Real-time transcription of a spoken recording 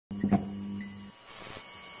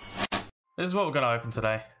This is what we're going to open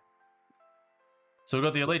today. So we've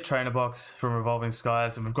got the Elite Trainer box from Revolving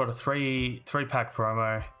Skies, and we've got a three-pack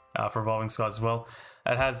promo for Revolving Skies as well.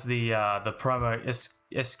 It has the promo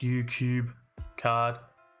SQ Cube card,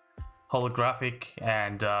 holographic,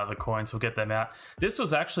 and the coins. We'll get them out. This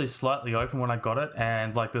was actually slightly open when I got it,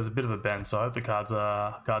 and like there's a bit of a bend, so I hope the cards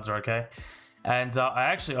are okay. And I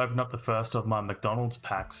actually opened up the first of my McDonald's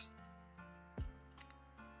packs.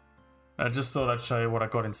 I just thought I'd show you what I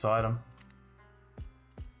got inside them.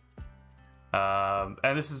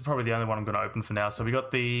 And this is probably the only one I'm going to open for now. So we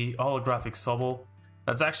got the holographic Sobble.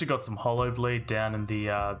 That's actually got some hollow bleed down in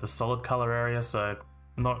the solid color area, so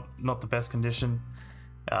not the best condition.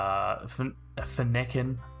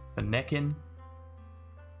 Fennekin.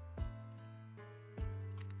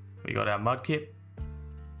 We got our Mudkip.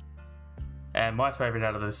 And my favorite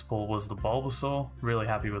out of this pull was the Bulbasaur. Really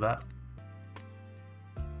happy with that.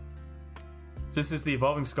 So this is the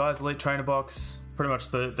Evolving Skies Elite Trainer box. Pretty much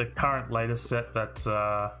the current latest set that's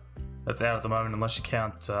out at the moment, unless you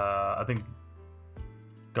count, I think,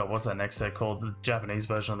 God, what's that next set called? The Japanese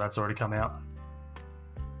version of that's already come out.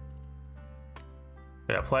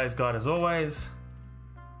 But our player's guide as always.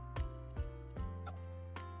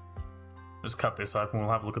 Just cut this open, we'll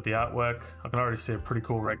have a look at the artwork. I can already see a pretty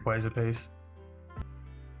cool Rayquaza piece.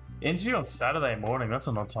 Interview on Saturday morning, that's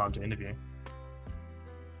an odd time to interview.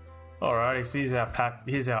 Alrighty, so here's our pack.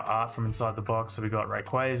 Here's our art from inside the box. So we got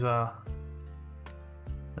Rayquaza.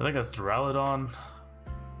 I think that's Duraludon,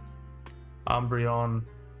 Umbreon,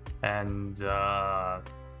 and God,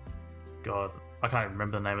 I can't even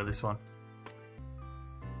remember the name of this one.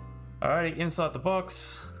 Alrighty, inside the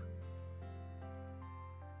box.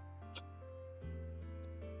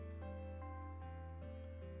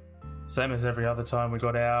 Same as every other time, we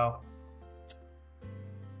got our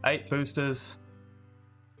 8 boosters.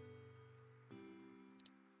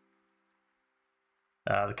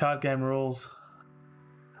 The card game rules.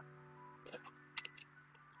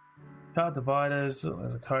 Card dividers. Oh,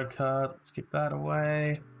 there's a code card. Let's keep that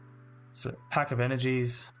away. It's a pack of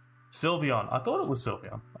energies. Sylveon. I thought it was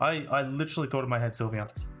Sylveon. I literally thought in my head Sylveon.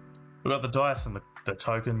 We've got the dice and the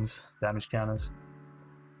tokens, damage counters.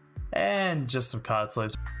 And just some card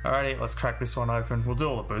sleeves. Alrighty, let's crack this one open. We'll do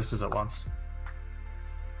all the boosters at once.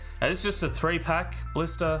 Now, this is just a 3-pack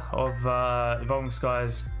blister of Evolving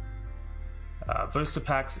Skies booster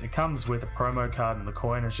packs. It comes with a promo card and the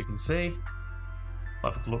coin, as you can see.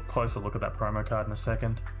 I'll have a closer look at that promo card in a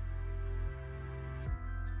second.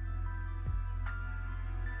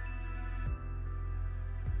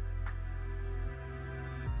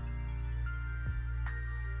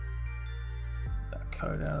 That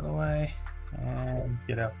code out of the way and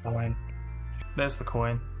get our coin. There's the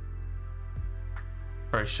coin.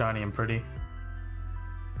 Very shiny and pretty.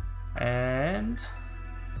 And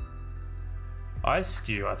Ice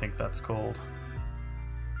Skew, I think that's called.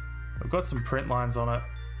 We've got some print lines on it.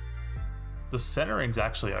 The centering's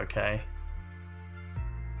actually okay.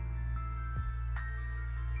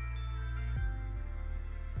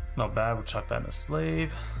 Not bad, we'll chuck that in a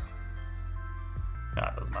sleeve. Nah,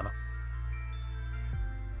 it doesn't matter.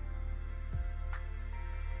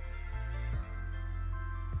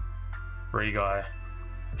 Free guy.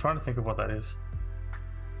 I'm trying to think of what that is.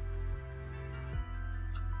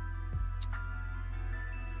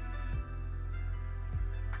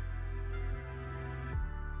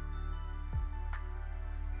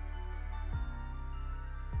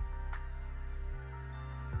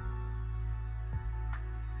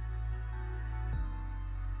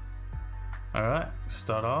 Alright,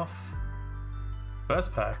 start off.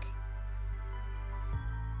 First pack.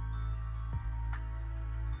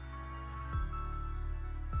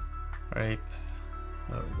 Rape.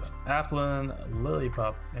 Applin,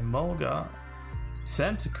 Lillipup, Emolga,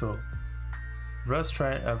 Tentacle,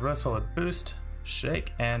 Reverse Solid Boost,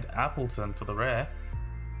 Shake, and Appleton for the rare.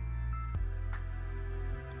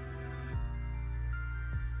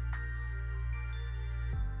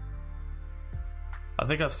 I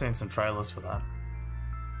think I've seen some trailers for that.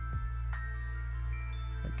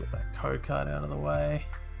 Get that code card out of the way.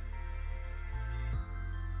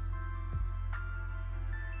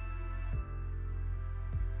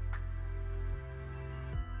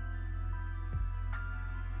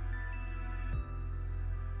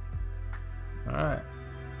 Alright.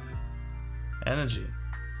 Energy.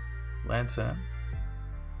 Lantern.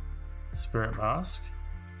 Spirit Mask.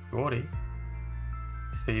 Gordy.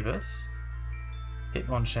 Phoebus.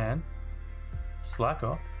 Hitmonchan,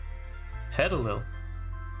 Slakoth, Petalil,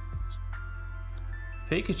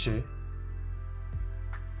 Pikachu,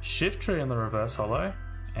 Shiftry in the reverse holo,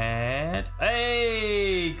 and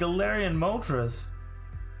hey, Galarian Moltres.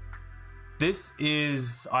 This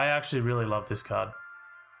is... I actually really love this card.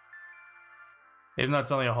 Even though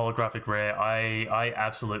it's only a holographic rare, I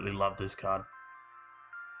absolutely love this card.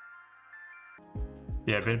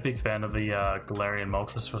 Yeah, been a big fan of the Galarian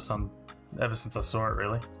Moltres for ever since I saw it,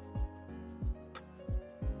 really.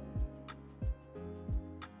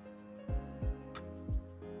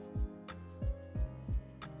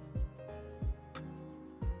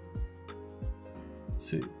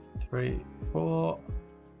 Two, three, four.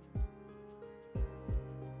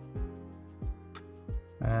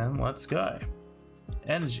 And let's go.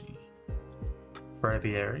 Energy.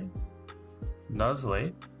 Braviary.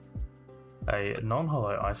 Nuzleaf. A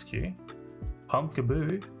non-holo Ice Cube.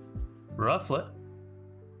 Pumpkaboo. Rufflet.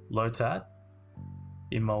 Lotad.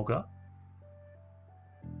 Emolga.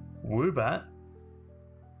 Woobat.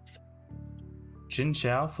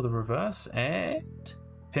 Chinchou for the reverse. And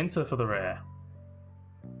Pinsir for the rare.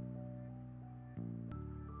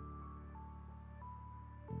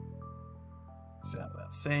 So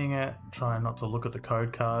without seeing it, trying not to look at the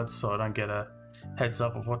code cards so I don't get a heads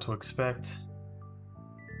up of what to expect.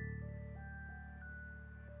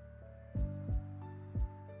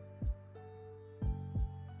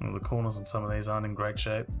 Well, the corners on some of these aren't in great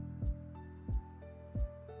shape.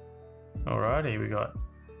 Alrighty, we got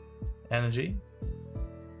Energy,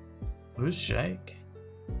 Boost Shake,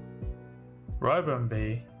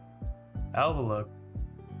 Robombi, Alvalope,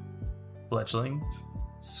 Fletchling,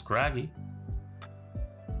 Scraggy,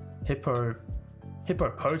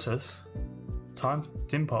 Hippopotas,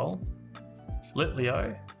 Timpole,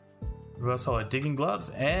 Litleo, Reverse Holo Digging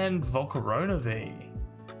Gloves, and Volcarona V.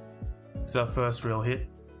 It's our first real hit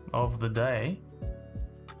of the day.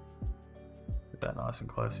 Get that nice and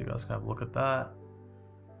close so you guys can have a look at that.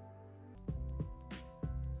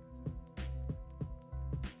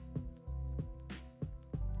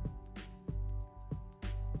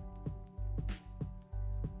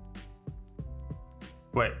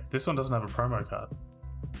 Wait, this one doesn't have a promo card.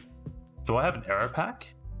 Do I have an error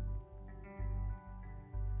pack?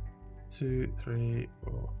 2, 3,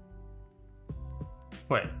 4.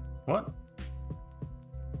 Wait, what?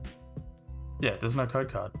 Yeah, there's no code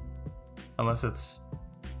card. Unless it's...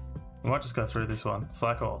 We might just go through this one.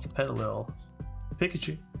 Slakoth, Petalil,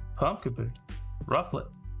 Pikachu, Pumpkaboo, Rufflet,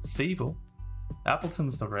 Thievul,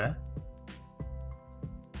 Appleton's the rare,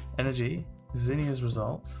 Energy, Zinnia's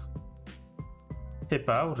Resolve,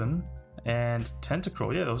 Hippowdon, and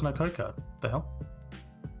Tentacruel. Yeah, there was no code card. The hell?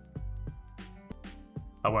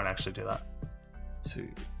 I won't actually do that. 2,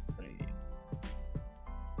 3,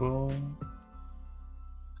 4.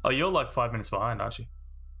 Oh, you're like 5 minutes behind, aren't you?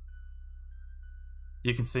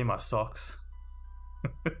 You can see my socks.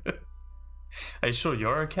 Are you sure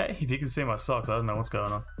you're okay? If you can see my socks, I don't know what's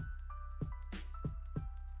going on.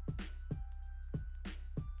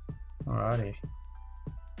 Alrighty.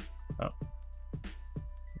 Oh.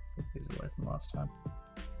 Put these away from last time.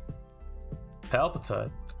 Palpitoad.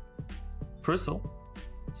 Pristle.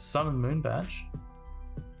 Sun and Moon Badge.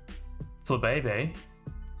 Flabebe.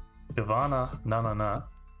 Gavana Nanana.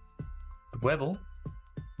 Webble.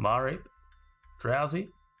 Mareep. Drowsy.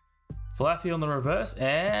 Flaffy on the reverse.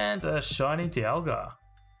 And a shiny Dialga.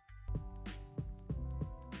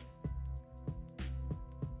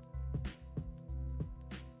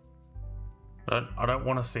 I don't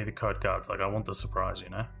want to see the code cards. Like, I want the surprise, you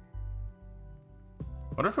know?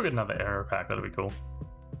 What if we get another error pack? That'd be cool.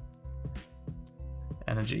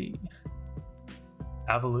 Energy.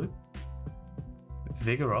 Avaloop.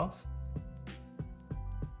 Vigoroth.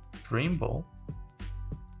 Dream Ball.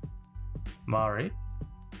 Mareep.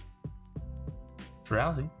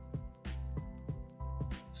 Drowsy.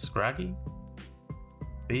 Scraggy.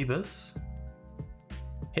 Phoebus.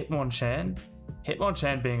 Hitmonchan.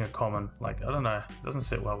 Hitmonchan being a common, like, I don't know, doesn't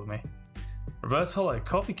sit well with me. Reverse Holo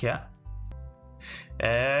Copycat.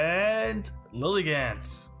 And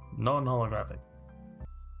Lilligant, non-holographic.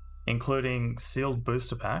 Including sealed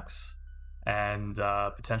booster packs and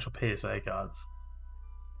potential PSA cards.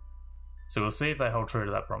 So we'll see if they hold true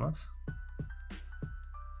to that promise.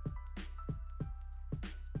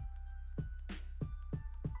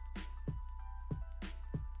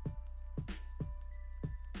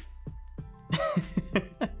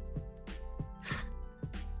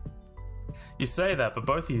 You say that, but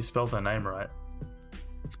both of you spelled her name right.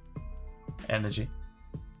 Energy.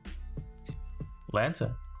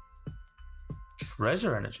 Lantern.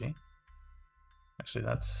 Treasure Energy. Actually,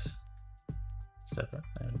 that's separate.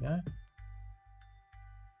 There we go.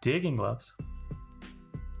 Digging Gloves.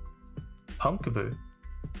 Pumpkaboo.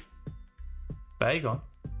 Bagon.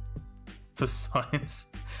 For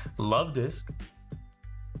Science. Love Disc.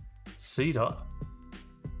 Seedot.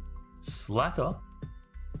 Slacker,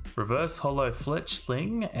 Reverse Hollow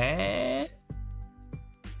Fletchling, and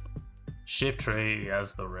Shiftry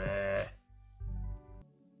as the rare.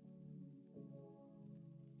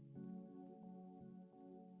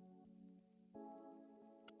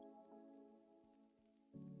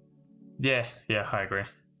 Yeah, I agree.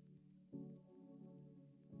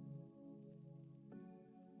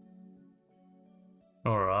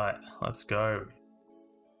 All right, let's go.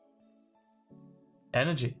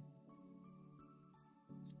 Energy.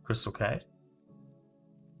 Crystal Cave.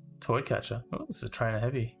 Toy Catcher. Oh, this is a Trainer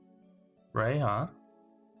Heavy. Rayhan.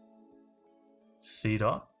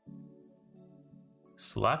 C-Dot.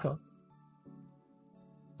 Slacker.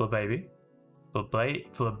 Flababy.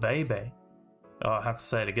 Flababy. Oh, I have to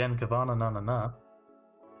say it again. Kavana na.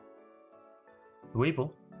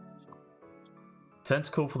 Weeble.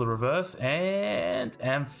 Tentacle for the reverse. And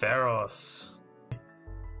Ampharos.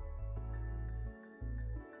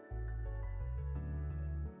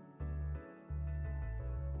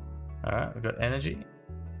 Alright, we've got Energy.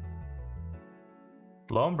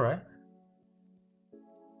 Lombre.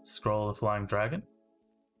 Scroll of the Flying Dragon.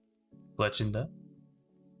 Fletchinder.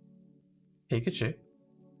 Pikachu.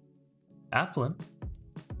 Applin.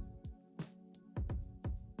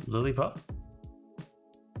 Lillipup.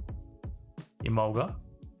 Emolga.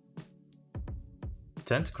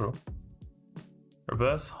 Tentacruel.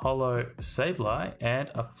 Reverse Hollow Sableye, and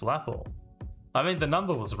a Flapple. I mean, the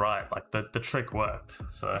number was right, like the trick worked,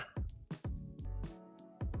 so.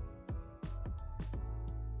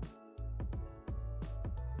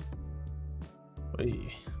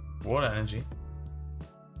 Whee. Water Energy.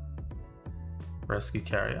 Rescue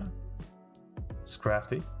Carrier.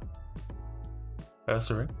 Scrafty.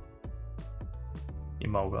 Ursaring.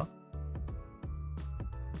 Emolga.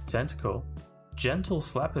 Tentacle. Gentle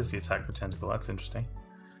Slap is the attack for Tentacle, that's interesting.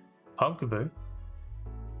 Pumpkaboo.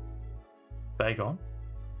 Bagon.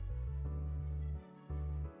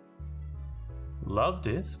 Love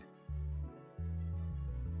Disc.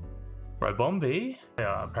 Robombi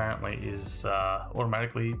apparently is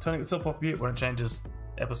automatically turning itself off mute when it changes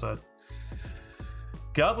episode.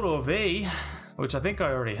 Garbodor V, which I think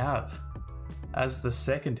I already have, as the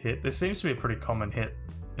second hit. This seems to be a pretty common hit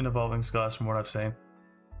in Evolving Skies from what I've seen.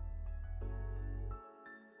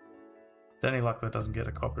 Any luck that doesn't get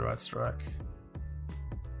a copyright strike.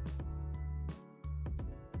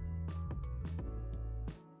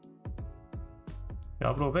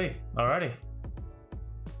 Garbodor V, alrighty.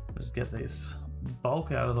 Just get this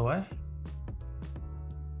bulk out of the way.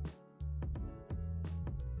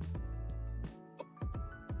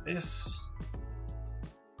 This.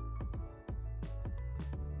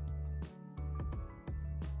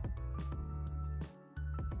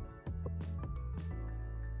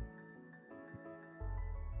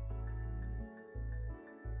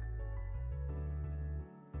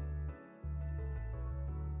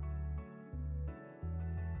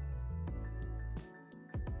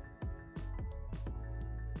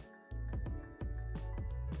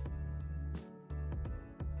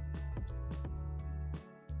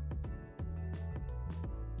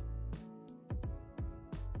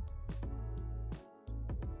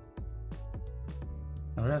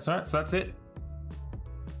 Alright, so that's it.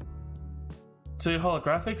 2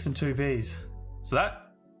 holographics and 2 Vs. So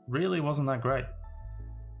that really wasn't that great.